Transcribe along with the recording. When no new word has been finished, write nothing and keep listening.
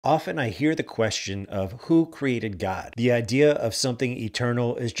Often I hear the question of who created God. The idea of something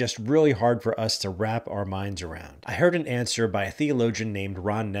eternal is just really hard for us to wrap our minds around. I heard an answer by a theologian named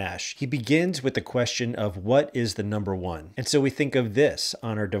Ron Nash. He begins with the question of what is the number one? And so we think of this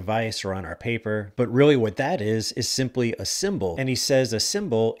on our device or on our paper, but really what that is simply a symbol. And he says a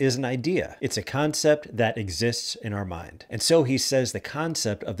symbol is an idea. It's a concept that exists in our mind. And so he says the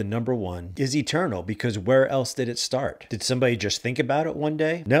concept of the number one is eternal because where else did it start? Did somebody just think about it one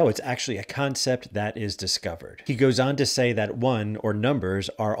day? No, it's actually a concept that is discovered. He goes on to say that one or numbers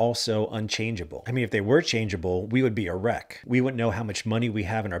are also unchangeable. I mean, if they were changeable, we would be a wreck. We wouldn't know how much money we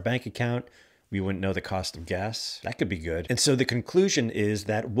have in our bank account. We wouldn't know the cost of gas. That could be good. And so the conclusion is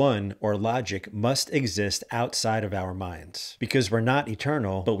that one, or logic, must exist outside of our minds. Because we're not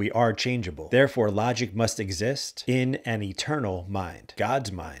eternal, but we are changeable. Therefore, logic must exist in an eternal mind,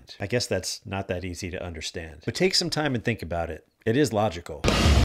 God's mind. I guess that's not that easy to understand. But take some time and think about it. It is logical.